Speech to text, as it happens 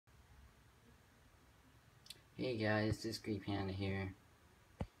Hey guys, this is Green Panda here,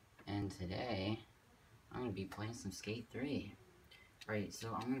 and today I'm gonna be playing some Skate 3. Right, so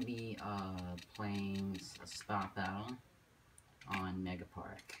I'm gonna be playing a spot battle on Mega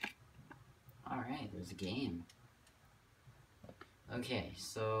Park. Alright, there's a game. Okay,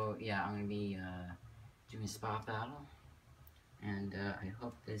 so yeah, I'm gonna be doing a spot battle, and I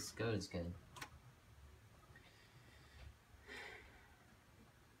hope this goes good.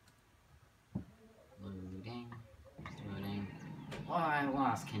 Loading. Oh, I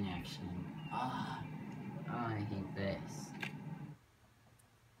lost connection. Oh, I hate this.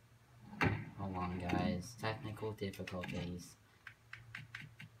 Hold on, guys. Technical difficulties.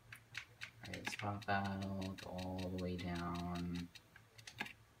 Alright, let's pop out all the way down.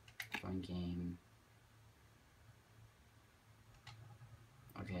 One game.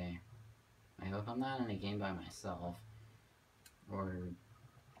 Okay. I hope I'm not in a game by myself. Or,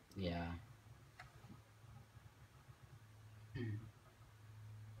 yeah.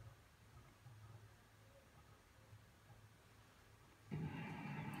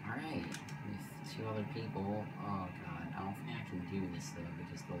 Alright, with two other people. Oh god, I don't think I can do this though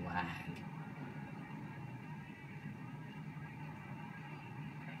because the lag.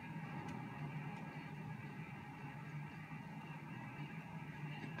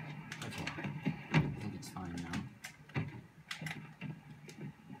 Okay, I think it's fine now.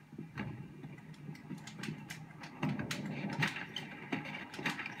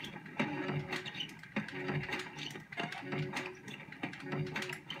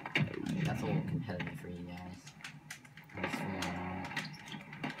 That's a little competitive for you guys. Let's figure out.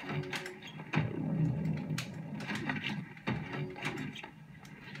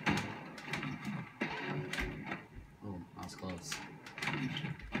 Oh, that was close.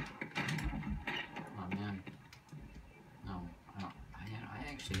 Oh man. No, I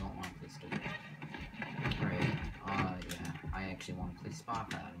actually don't want this game. Right, yeah, I actually want to play spot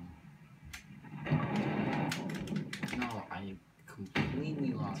battle. No, I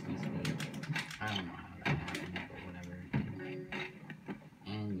completely lost my speed. I don't know how that happened, but whatever.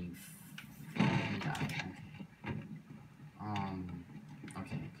 And you fucking died.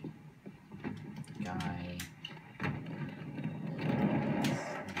 Okay. Okay. Guy.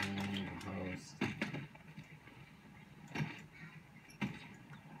 Host.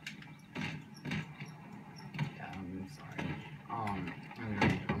 Yeah, I'm sorry.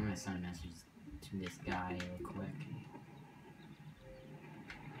 I'm gonna send a message to this guy real quick.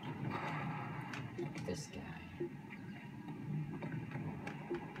 This guy.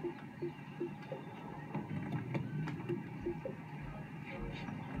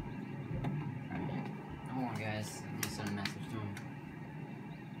 Alright. Hold on, guys. I'm gonna send a message to him.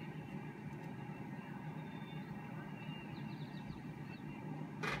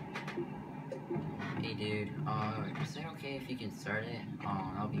 Hey dude, is it okay if you can start it?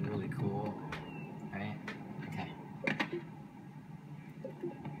 That'll be really cool. Alright? Okay.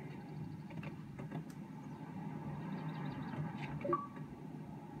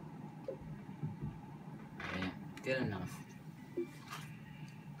 Alright, good enough.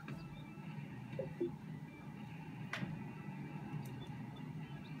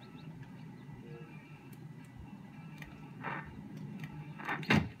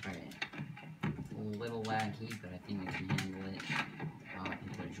 Alright. A little laggy, but I think we can handle it.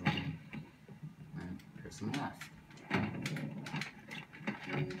 Input a join. And person left.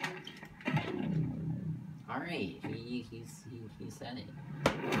 Alright, he said it.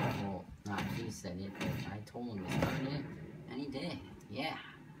 Well, not he said it, but I told him to start it, and he did. Yeah.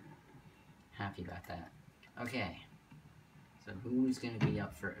 Happy about that. Okay. So who's gonna be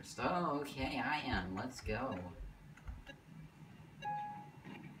up first? Oh, okay, I am. Let's go.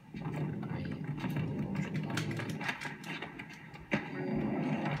 Alright.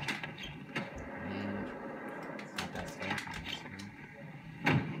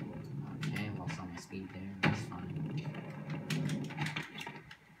 Okay, lost all my speed there. That's fine.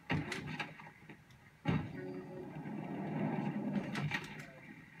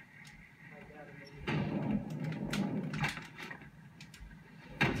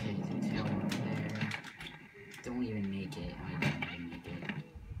 Okay, the tail over there. Don't even make it. I didn't even make it.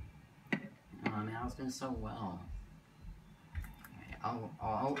 Oh man, I was doing so well. Okay,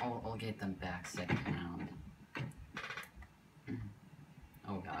 I'll get them back second round.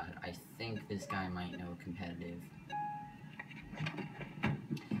 Oh god, I think this guy might know competitive.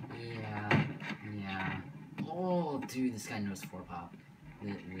 Yeah. Oh, dude, this guy knows 4-pop.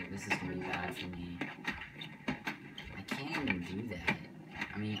 This is gonna be bad for me. I can't even do that.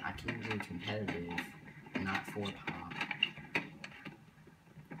 I mean, I can do competitive, not 4-pop.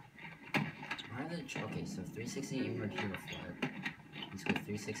 Where the okay, so 360 inward heel flip. Let's go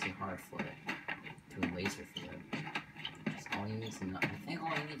 360 hard flip to a laser flip. That's all you need to know. I think all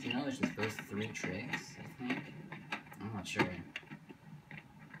you need to know is just those 3 tricks. I think. I'm not sure.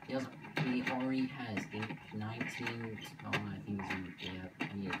 He already has 19. Oh, I think he's in. Yeah,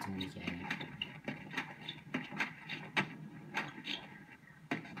 he had 20K.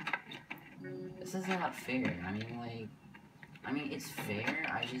 This is not fair. I mean, it's fair.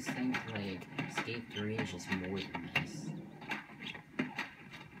 I just think like Skate 3 is just more than this.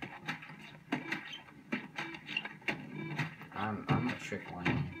 I'm a trick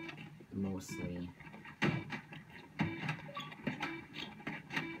line mostly.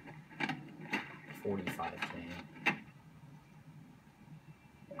 $45K.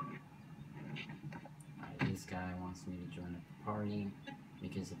 This guy wants me to join the party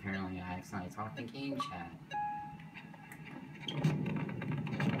because apparently I accidentally talked in game chat.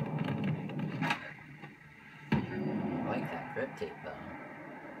 I like that grip tape though.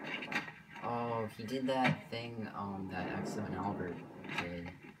 Oh, he did that thing that Exo and Albert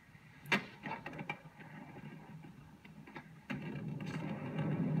did.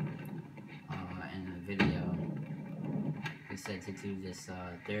 In the video, he said to do this.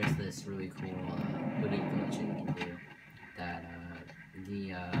 There's this really cool hoodie glitch you can do that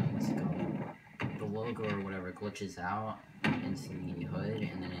what's it called? The logo or whatever glitches out into the hood,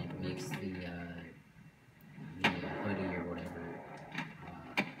 and then it makes the hoodie or whatever,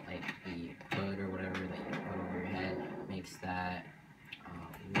 like the hood or whatever that you put over your head, makes that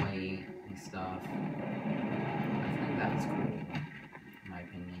white and stuff. I think that's cool, in my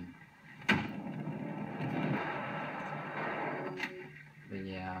opinion. But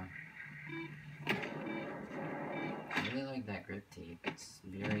yeah, I really like that grip tape. It's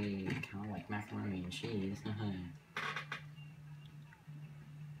very kind of like macaroni and cheese.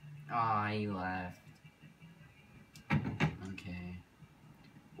 Aw, you left. Okay.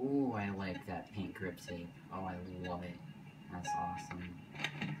 Ooh, I like that pink grip tape. Oh, I love it. That's awesome.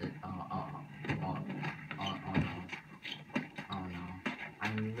 Oh no. Oh no.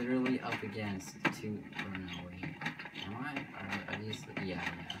 I'm literally up against 2. Oh no, wait. Am I? Are these? Yeah.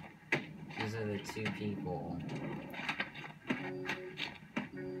 These are the 2 people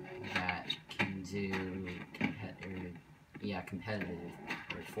that can do competitive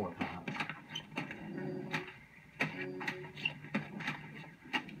or 4-pop.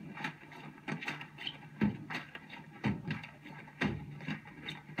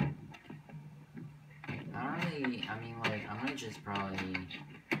 I mean, like, I'm gonna just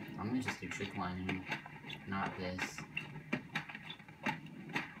do trick lining, not this.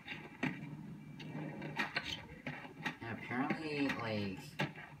 And apparently, like,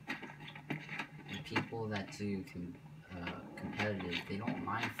 the people that do competitive, they don't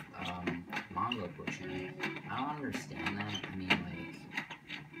mind Mongo pushing. I don't understand that. I mean, like,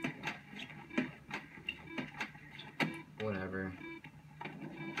 whatever.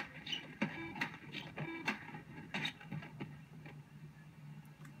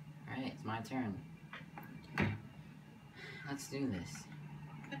 Alright, it's my turn. Let's do this.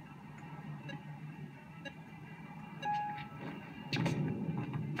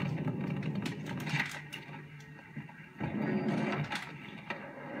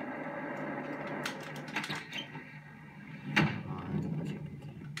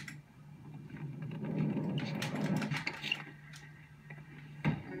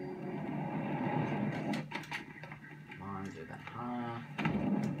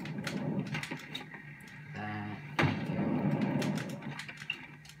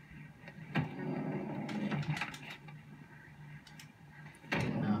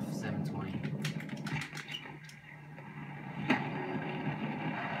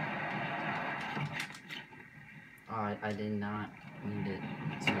 I did not need it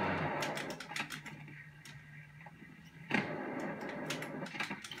to...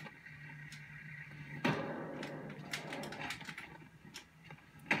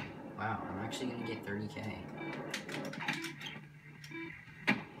 Wow, I'm actually gonna get 30K.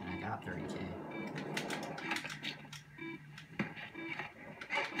 And I got 30K.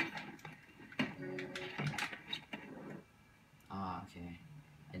 Ah, okay.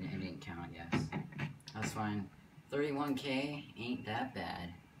 It didn't count, I guess. That's fine. 31K ain't that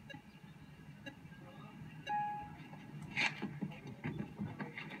bad.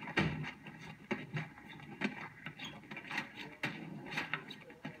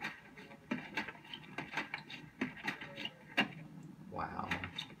 Wow.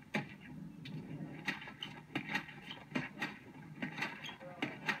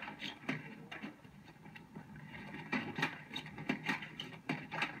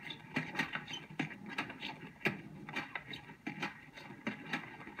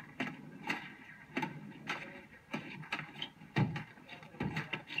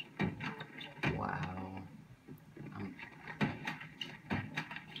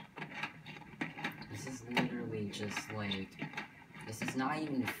 literally just like, this is not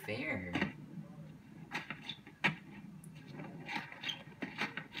even fair.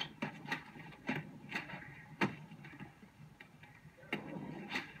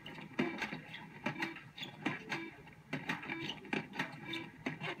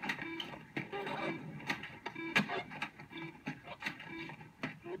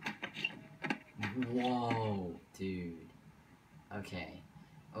 Whoa, dude. Okay.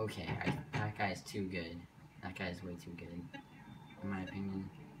 Okay, that guy's too good. That guy's way too good, in my opinion.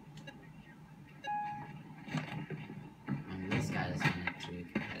 And this guy's not too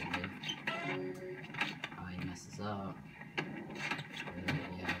competitive. Oh, he messes up.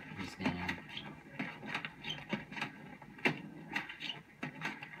 Yeah, he's gonna...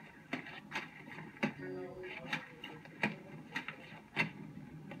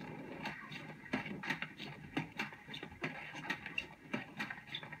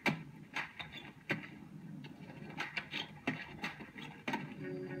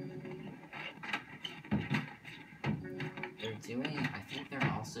 I think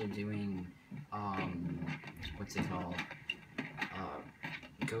they're also doing, what's it called,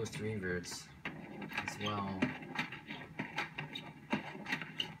 Ghost Reverts as well.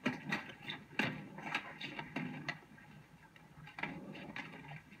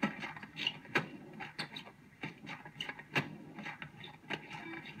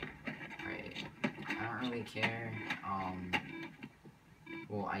 Alright, I don't really care,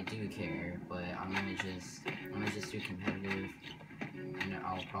 well, I do care, but I'm gonna just do competitive, and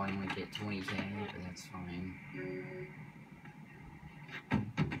I'll probably only get 20k, but that's fine.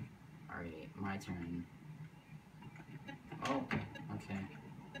 Alright, my turn. Oh, okay.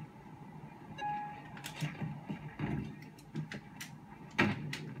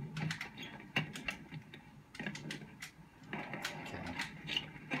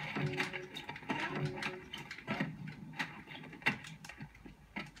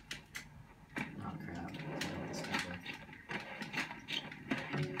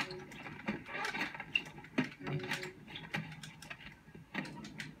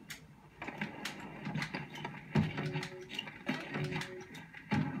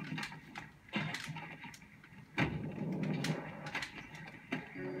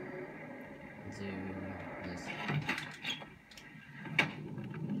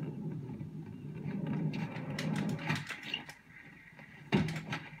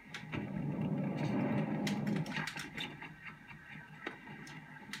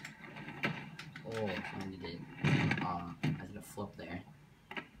 Oh, I did a flip there.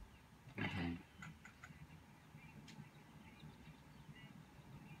 Okay.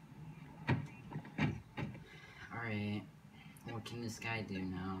 Alright. What can this guy do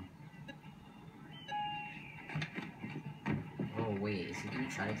now? Oh wait, is he gonna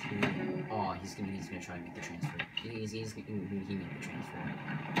try to? Oh, he's gonna try to make the transfer. He's gonna made the transfer.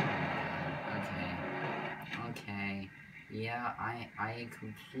 Okay. Yeah, I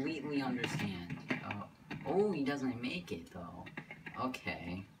completely understand. Oh, he doesn't make it though.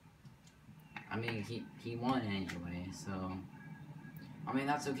 Okay. I mean, he won anyway, so I mean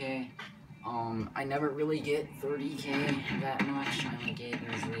that's okay. I never really get 30k that much. I only get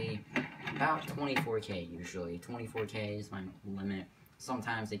usually about 24k usually. 24k is my limit.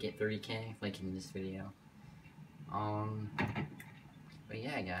 Sometimes I get 30k, like in this video. But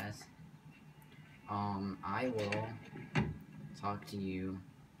yeah, guys. I will talk to you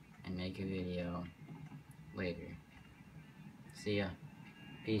and make a video later. See ya.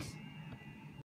 Peace.